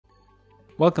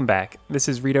Welcome back. This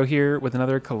is Rito here with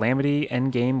another Calamity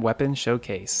Endgame weapon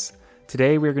showcase.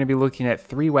 Today we're going to be looking at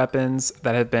 3 weapons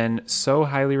that have been so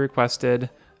highly requested.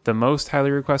 The most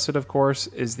highly requested, of course,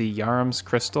 is the Yharim's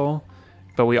Crystal,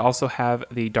 but we also have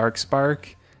the Dark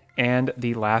Spark and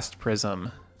the Last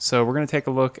Prism. So we're going to take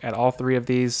a look at all 3 of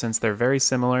these since they're very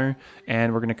similar,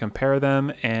 and we're going to compare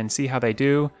them and see how they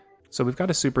do. So we've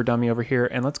got a super dummy over here,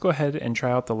 and let's go ahead and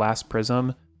try out the Last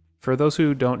Prism. For those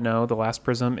who don't know, the Last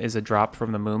Prism is a drop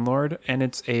from the Moonlord, and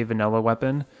it's a vanilla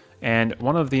weapon, and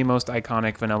one of the most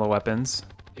iconic vanilla weapons.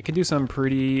 It can do some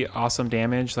pretty awesome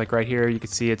damage, like right here you can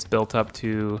see it's built up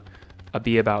to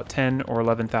be about 10 or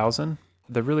 11,000.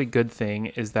 The really good thing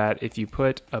is that if you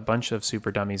put a bunch of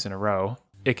super dummies in a row,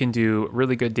 it can do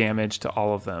really good damage to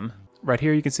all of them. Right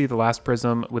here you can see the Last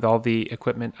Prism with all the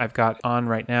equipment I've got on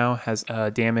right now has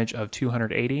a damage of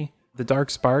 280. The Dark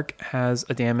Spark has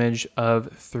a damage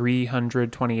of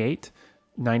 328,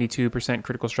 92%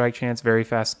 critical strike chance, very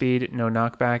fast speed, no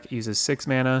knockback, uses 6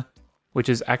 mana, which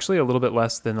is actually a little bit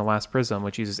less than the Last Prism,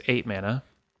 which uses 8 mana.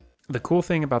 The cool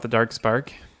thing about the Dark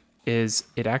Spark is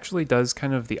it actually does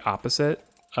kind of the opposite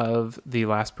of the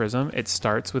Last Prism. It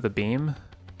starts with a beam,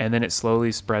 and then it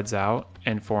slowly spreads out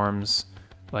and forms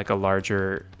like a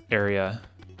larger area.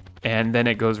 And then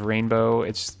it goes rainbow.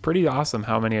 It's pretty awesome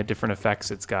how many different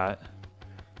effects it's got.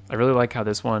 I really like how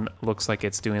this one looks like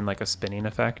it's doing like a spinning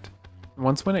effect.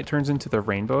 Once when it turns into the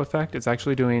rainbow effect, it's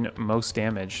actually doing most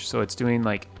damage. So it's doing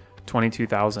like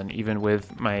 22,000 even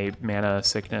with my mana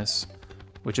sickness,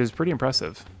 which is pretty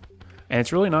impressive. And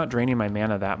it's really not draining my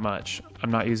mana that much. I'm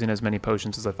not using as many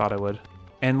potions as I thought I would.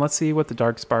 And let's see what the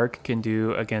Dark Spark can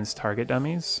do against target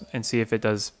dummies and see if it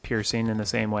does piercing in the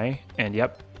same way. And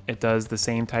yep, it does the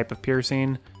same type of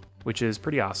piercing, which is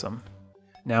pretty awesome.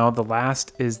 Now the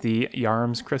last is the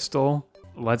Yharim's Crystal.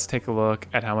 Let's take a look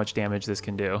at how much damage this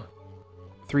can do.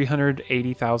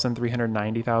 380,000,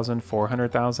 390,000,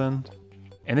 400,000.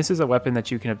 And this is a weapon that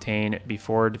you can obtain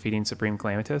before defeating Supreme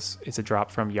Calamitous. It's a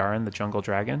drop from Yharon, the Jungle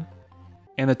Dragon.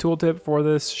 And the tooltip for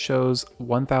this shows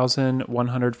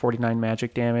 1,149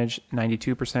 magic damage,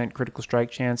 92% critical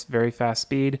strike chance, very fast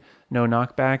speed, no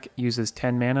knockback, uses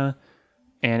 10 mana,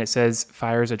 and it says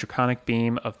fires a draconic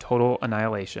beam of total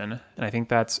annihilation. And I think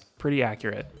that's pretty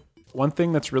accurate. One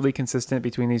thing that's really consistent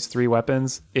between these 3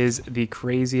 weapons is the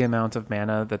crazy amount of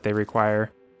mana that they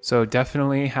require. So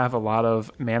definitely have a lot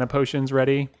of mana potions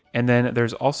ready. And then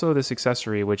there's also this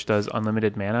accessory which does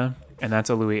unlimited mana, and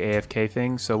that's a Louis AFK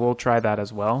thing, so we'll try that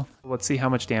as well. Let's see how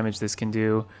much damage this can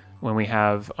do when we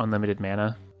have unlimited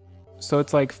mana. So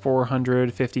it's like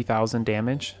 450,000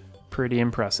 damage, pretty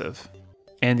impressive.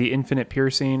 And the infinite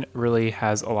piercing really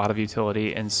has a lot of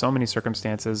utility in so many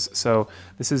circumstances, so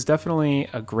this is definitely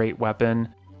a great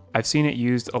weapon. I've seen it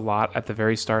used a lot at the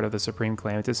very start of the Supreme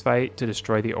Calamitous fight to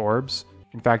destroy the orbs.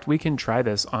 In fact, we can try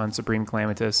this on Supreme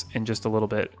Calamitous in just a little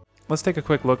bit. Let's take a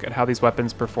quick look at how these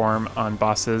weapons perform on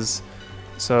bosses.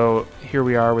 So here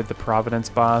we are with the Providence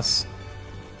boss.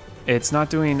 It's not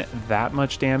doing that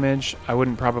much damage. I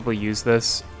wouldn't probably use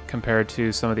this compared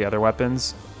to some of the other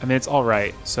weapons. I mean, it's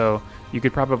alright, so you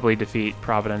could probably defeat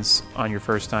Providence on your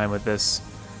first time with this,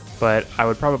 but I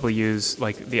would probably use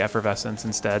like the Effervescence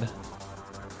instead.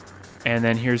 And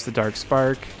then here's the Dark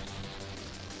Spark,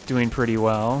 doing pretty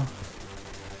well.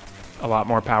 A lot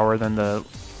more power than the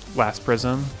Last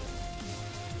Prism.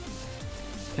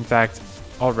 In fact,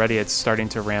 already it's starting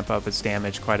to ramp up its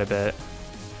damage quite a bit.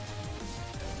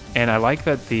 And I like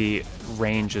that the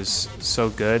range is so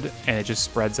good and it just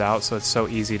spreads out, so it's so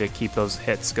easy to keep those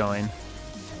hits going.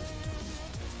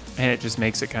 And it just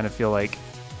makes it kind of feel like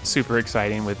super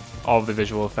exciting with all of the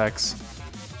visual effects.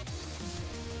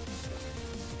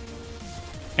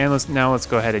 And let's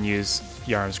go ahead and use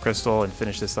Yharim's Crystal and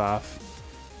finish this off.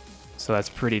 So that's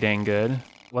pretty dang good.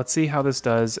 Let's see how this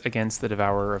does against the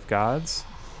Devourer of Gods.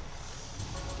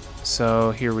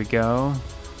 So here we go.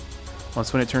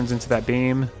 Once when it turns into that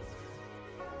beam,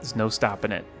 there's no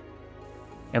stopping it.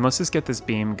 And let's just get this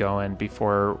beam going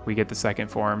before we get the second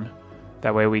form.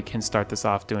 That way we can start this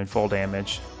off doing full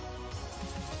damage.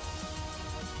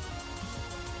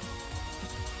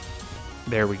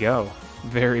 There we go.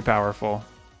 Very powerful.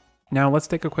 Now let's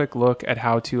take a quick look at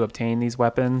how to obtain these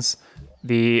weapons.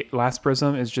 The Last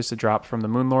Prism is just a drop from the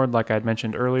Moonlord, like I had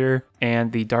mentioned earlier,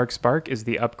 and the Dark Spark is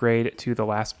the upgrade to the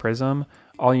Last Prism.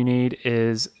 All you need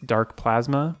is Dark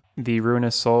Plasma, the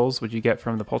Ruinous Souls, which you get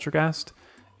from the Poltergeist,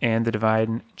 and the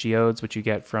Divine Geodes, which you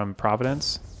get from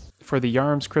Providence. For the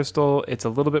Yharim's Crystal, it's a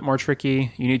little bit more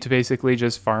tricky. You need to basically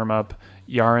just farm up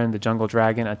Yharon, the Jungle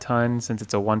Dragon, a ton, since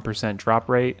it's a 1% drop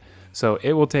rate. So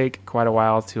it will take quite a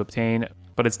while to obtain,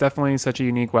 but it's definitely such a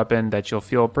unique weapon that you'll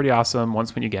feel pretty awesome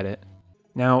once when you get it.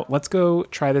 Now let's go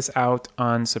try this out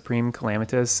on Supreme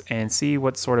Calamitous and see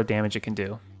what sort of damage it can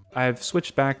do. I've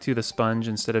switched back to the sponge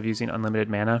instead of using unlimited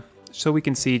mana, so we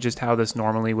can see just how this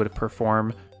normally would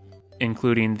perform,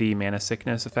 including the mana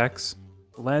sickness effects.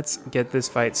 Let's get this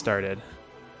fight started.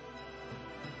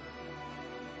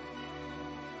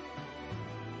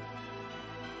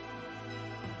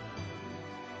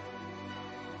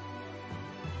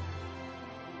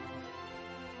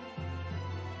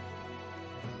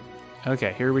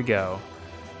 Okay, here we go.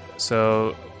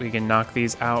 So we can knock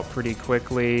these out pretty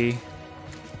quickly.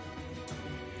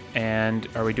 And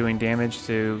are we doing damage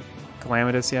to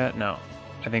Calamitous yet? No.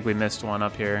 I think we missed one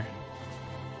up here.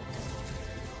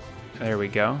 There we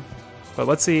go. But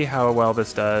let's see how well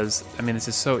this does. I mean, this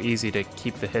is so easy to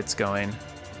keep the hits going.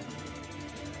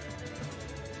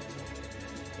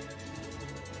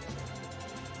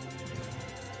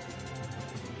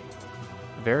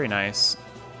 Very nice.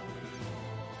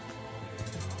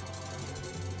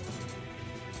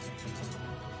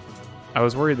 I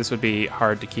was worried this would be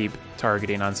hard to keep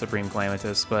targeting on Supreme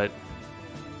Calamitous, but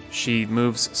she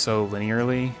moves so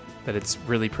linearly that it's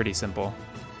really pretty simple.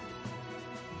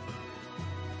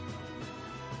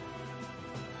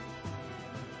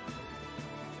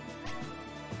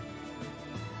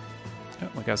 Oh,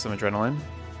 we got some adrenaline.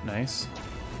 Nice.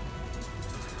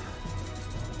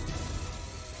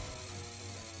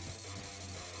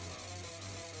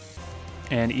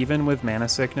 And even with mana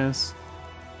sickness,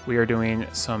 we are doing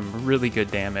some really good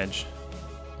damage.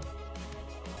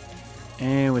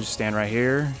 And we'll just stand right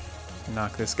here and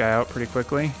knock this guy out pretty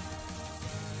quickly.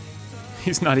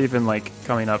 He's not even like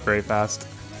coming up very fast.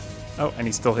 Oh, and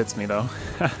he still hits me though.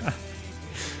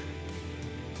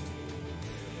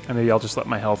 And maybe I'll just let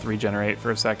my health regenerate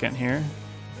for a second here.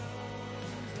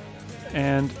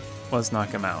 And let's knock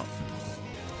him out.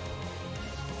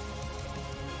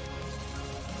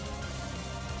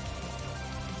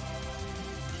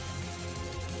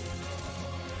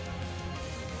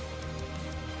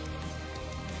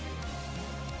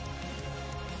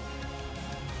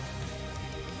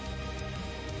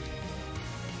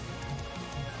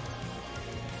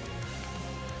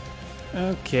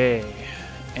 Okay,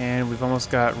 and we've almost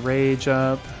got Rage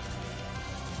up,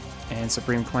 and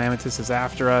Supreme Calamitous is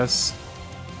after us.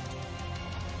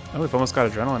 Oh, we've almost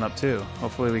got Adrenaline up too.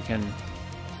 Hopefully we can...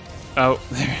 Oh,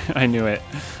 I knew it.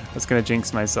 I was gonna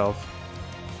jinx myself.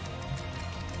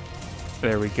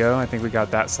 There we go, I think we got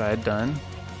that side done.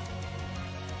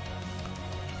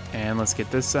 And let's get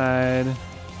this side.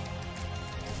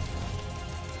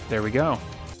 There we go.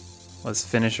 Let's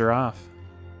finish her off.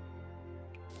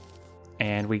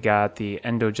 And we got the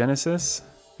Endogenesis,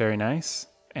 very nice.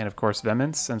 And of course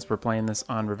Vehement's, since we're playing this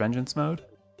on Revengeance Mode.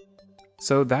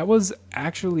 So that was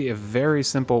actually a very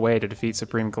simple way to defeat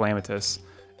Supreme Calamitous.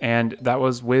 And that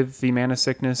was with the mana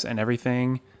sickness and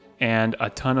everything, and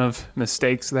a ton of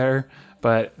mistakes there.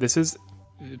 But this is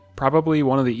probably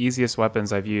one of the easiest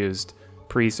weapons I've used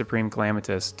pre-Supreme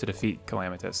Calamitous to defeat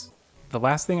Calamitous. The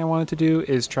last thing I wanted to do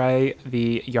is try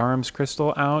the Yharim's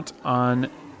Crystal out on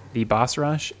the boss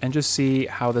rush and just see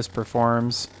how this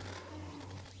performs.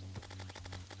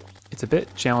 It's a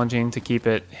bit challenging to keep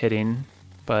it hitting,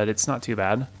 but it's not too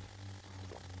bad.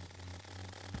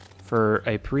 For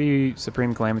a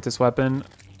pre-Supreme Calamitous weapon,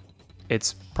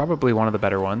 it's probably one of the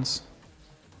better ones.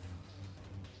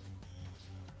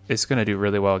 It's going to do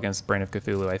really well against Brain of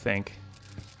Cthulhu, I think.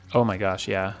 Oh my gosh,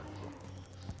 yeah.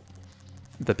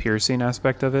 The piercing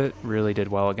aspect of it really did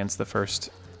well against the first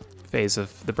phase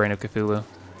of the Brain of Cthulhu.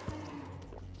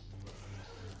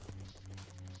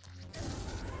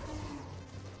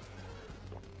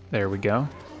 There we go.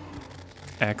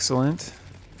 Excellent.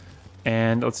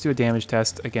 And let's do a damage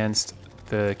test against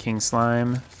the King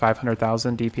Slime,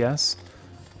 500,000 DPS.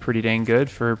 Pretty dang good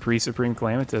for pre-Supreme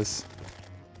Calamitous.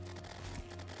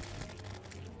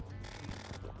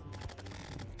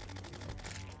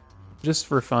 Just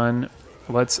for fun,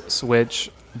 let's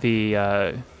switch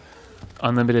the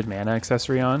unlimited mana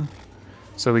accessory on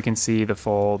so we can see the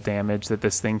full damage that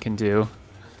this thing can do.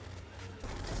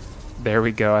 There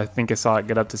we go. I think I saw it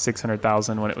get up to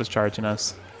 600,000 when it was charging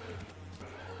us.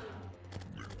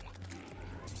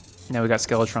 Now we got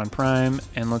Skeletron Prime,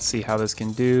 and let's see how this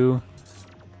can do.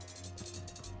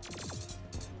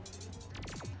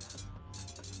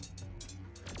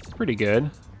 Pretty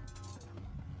good.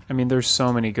 I mean, there's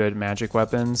so many good magic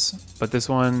weapons, but this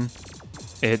one,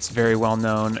 it's very well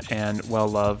known and well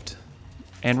loved,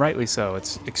 and rightly so.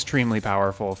 It's extremely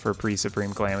powerful for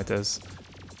pre-Supreme Calamitous.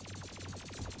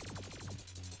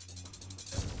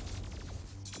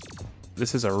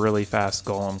 This is a really fast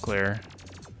golem clear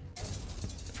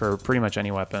for pretty much any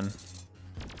weapon.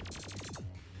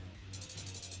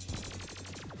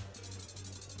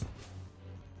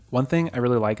 One thing I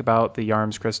really like about the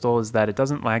Yharim's crystal is that it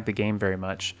doesn't lag the game very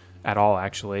much, at all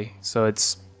actually. So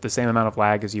it's the same amount of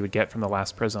lag as you would get from the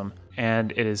last Prism.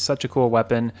 And it is such a cool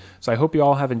weapon, so I hope you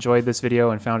all have enjoyed this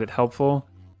video and found it helpful.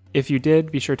 If you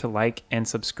did, be sure to like and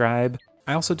subscribe.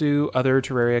 I also do other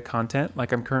Terraria content,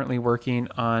 like I'm currently working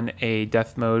on a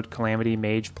Death Mode Calamity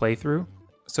Mage playthrough.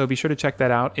 So be sure to check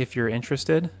that out if you're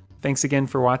interested. Thanks again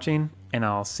for watching, and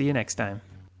I'll see you next time.